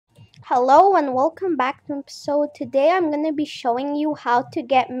Hello and welcome back to episode. Today I'm going to be showing you how to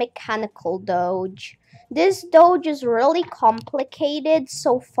get mechanical Doge. This Doge is really complicated,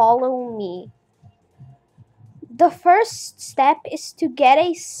 so follow me. The first step is to get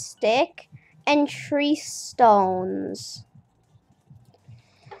a stick and 3 stones.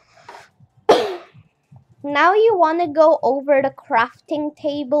 Now you want to go over the crafting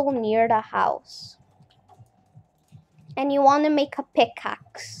table near the house. And you want to make a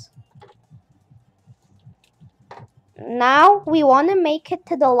pickaxe. Now we want to make it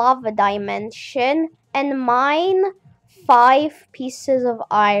to the lava dimension and mine 5 pieces of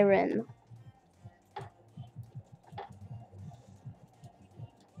iron.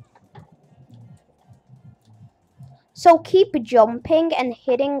 So keep jumping and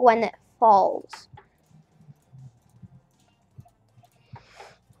hitting when it falls.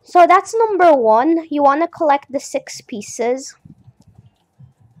 So that's number 1. You want to collect the 6 pieces.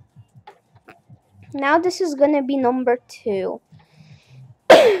 Now this is going to be number 2.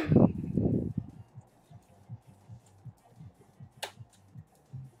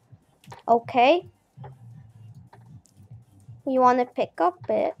 Okay. You want to pick up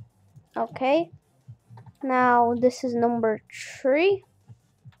it. Okay. Now this is number 3.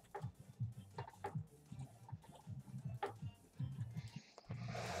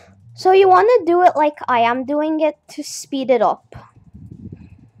 So you want to do it like I am doing it to speed it up.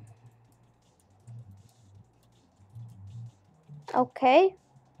 Okay.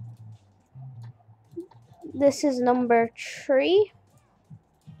 This is number 3.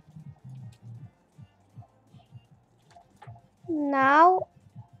 Now,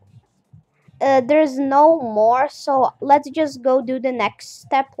 there's no more, so let's just go do the next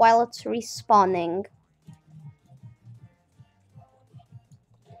step while it's respawning.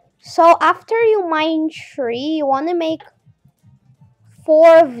 So after you mine 3, you want to make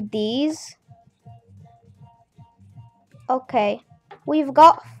 4 of these. Okay, we've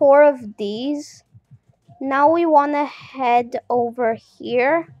got 4 of these. Now we want to head over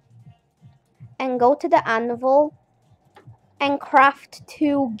here and go to the anvil and craft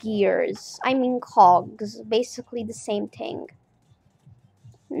 2 gears. I mean cogs, basically the same thing.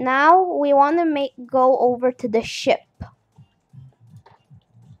 Now we want to go over to the ship.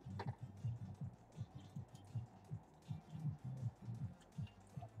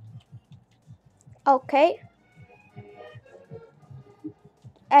 Okay.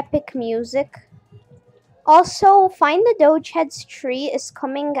 Epic music. Also, Find the Doge Heads tree is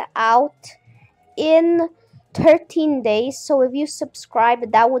coming out in 13 days, so if you subscribe,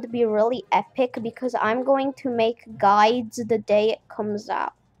 that would be really epic because I'm going to make guides the day it comes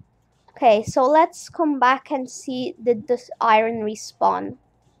out. Okay, so let's come back and see did this iron respawn.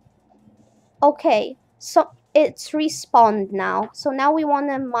 Okay, so it's respawned now. So now we want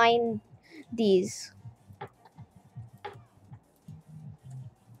to mine these.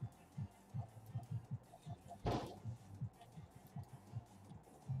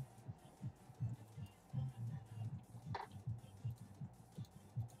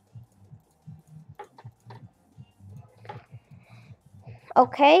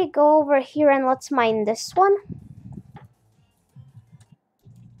 Okay, go over here and let's mine this one.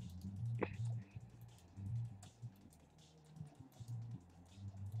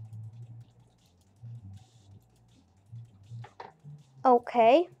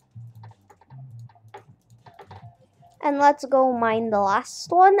 Okay. And let's go mine the last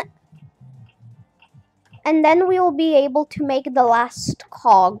one. And then we will be able to make the last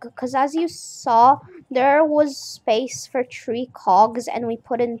cog. Because as you saw, there was space for 3 cogs and we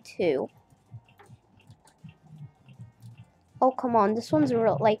put in 2. Oh, come on. This one's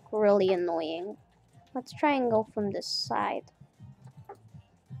really annoying. Let's try and go from this side.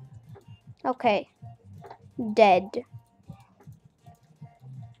 Okay. Dead.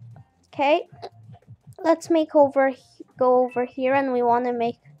 Okay. Let's go over here and we want to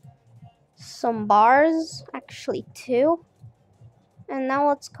make some bars. Actually, 2. And now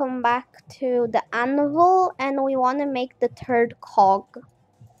let's come back to the anvil and we want to make the 3rd cog.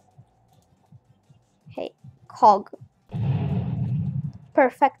 Okay, cog.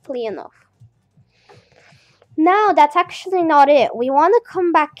 Perfectly enough. Now, that's actually not it. We want to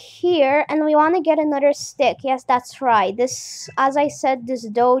come back here and we want to get another stick. Yes, that's right. This, as I said, this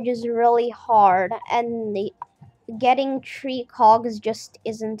Doge is really hard and getting 3 cogs just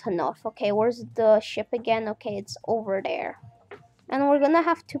isn't enough. Okay, where's the ship again? Okay, it's over there. And we're gonna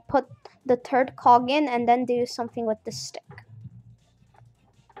have to put the 3rd cog in and then do something with the stick.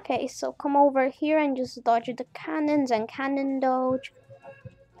 Okay, so come over here and just dodge the cannons and cannon Doge.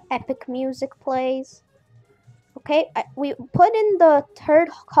 Epic music plays. Okay, we put in the third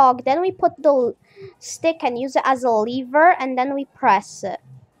cog, then we put the stick and use it as a lever, and then we press it.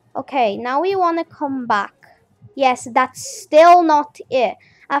 Okay, now we want to come back. Yes, that's still not it.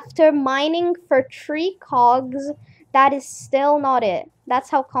 After mining for 3 cogs, that is still not it. That's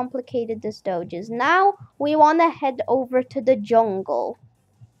how complicated this Doge is. Now we want to head over to the jungle.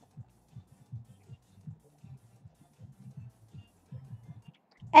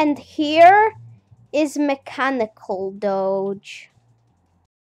 And here is mechanical Doge.